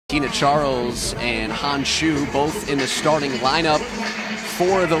Tina Charles and Han Shu both in the starting lineup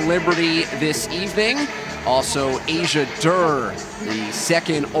for the Liberty this evening. Also, Asia Durr, the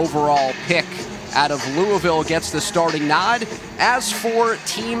second overall pick out of Louisville, gets the starting nod. As for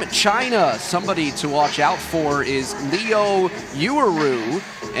Team China, somebody to watch out for is Leo Yueru.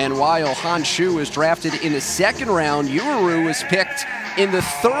 And while Han Shu was drafted in the second round, Yueru was picked in the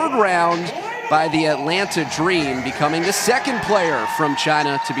third round by the Atlanta Dream, becoming the second player from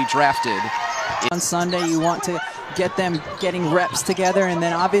China to be drafted. On Sunday, you want to get them getting reps together, and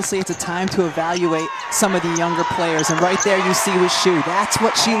then obviously it's a time to evaluate some of the younger players. And right there you see with Shu, that's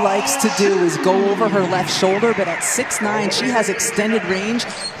what she likes to do, is go over her left shoulder. But at 6'9", she has extended range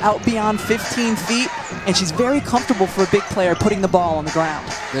out beyond 15 feet, and she's very comfortable for a big player putting the ball on the ground.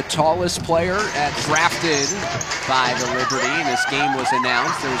 The tallest player drafted by the Liberty, and this game was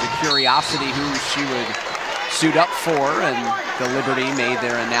announced. There was a curiosity who she would suit up for, and the Liberty made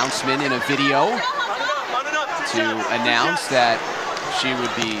their announcement in a video to announce that she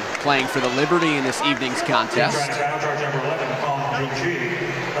would be playing for the Liberty in this evening's contest.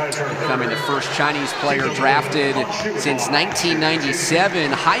 Becoming the first Chinese player drafted since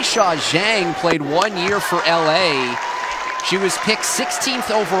 1997, Haisha Zhang played 1 year for LA. She was picked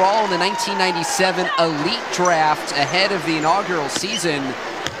 16th overall in the 1997 Elite Draft ahead of the inaugural season.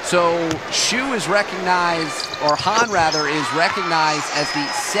 So Shu is recognized, or Han rather, is recognized as the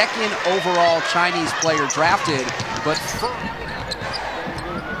second overall Chinese player drafted, but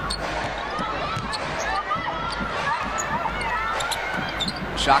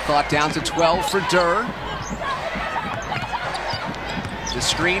shot clock down to 12 for Durr. The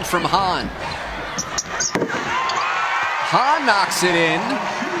screen from Han. Han knocks it in.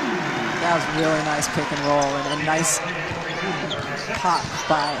 That was a really nice pick and roll, and a nice pop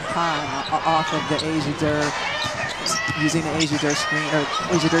by Han off of the Asia Durr, using the Asia Durr screen, or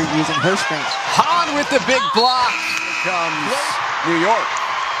Asia Durr using her screen. Han with the big block. Here comes New York.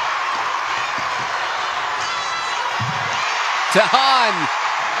 To Han.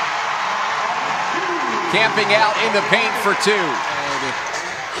 Camping out in the paint for two. And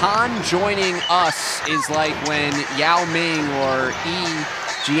Han joining us is like when Yao Ming or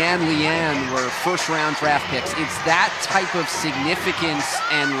Jian Lian were first-round draft picks. It's that type of significance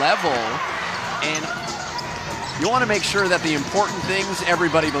and level, and you want to make sure that the important things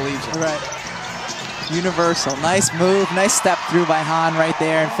everybody believes in. Right. Universal. Nice move, nice step through by Han right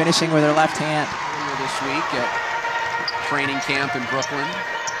there, and finishing with her left hand. This week at training camp in Brooklyn.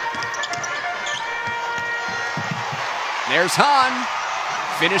 There's Han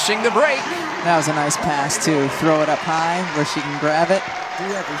finishing the break. That was a nice pass too. Throw it up high where she can grab it. Do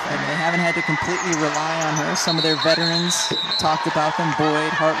everything. They haven't had to completely rely on her. Some of their veterans talked about them.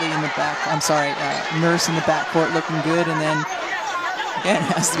 Boyd, Hartley in the back. Nurse in the backcourt looking good, and then again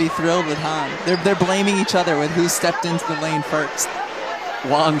has to be thrilled with Han. They're blaming each other with who stepped into the lane first.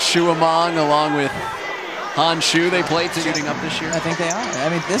 Wang Shuamang along with Han Shu, they played shooting up this year. I think they are. I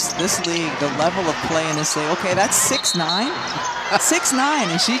mean, this league, the level of play in this league. Okay, that's 6'9", 6'9",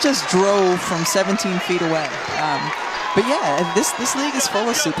 and she just drove from 17 feet away. But yeah, this league is full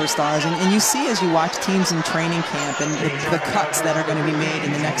of superstars, and you see as you watch teams in training camp and the cuts that are going to be made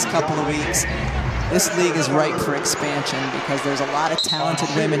in the next couple of weeks, this league is ripe for expansion because there's a lot of talented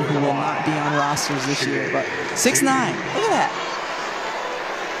women who will not be on rosters this year. But 6'9", look at that.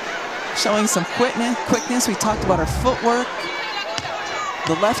 Showing some quickness. We talked about her footwork,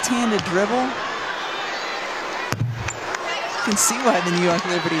 the left-handed dribble. You can see why the New York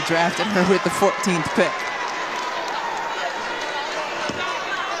Liberty drafted her with the 14th pick.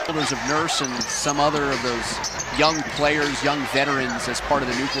 Of Nurse and some other of those young players, young veterans as part of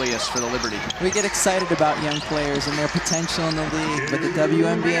the nucleus for the Liberty. We get excited about young players and their potential in the league, but the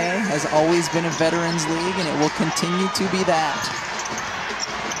WNBA has always been a veterans league, and it will continue to be that.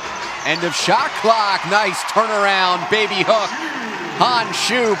 End of shot clock. Nice turnaround, baby hook. Han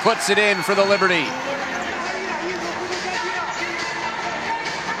Shu puts it in for the Liberty.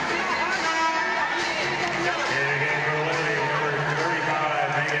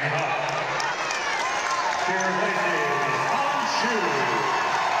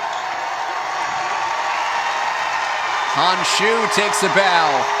 Han Shu takes a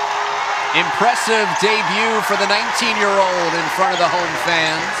bow. Impressive debut for the 19-year-old in front of the home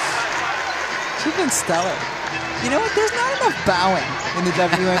fans. She's been stellar. You know what? There's not enough bowing in the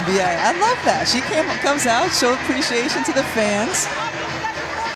WNBA. I love that. She comes out, show appreciation to the fans.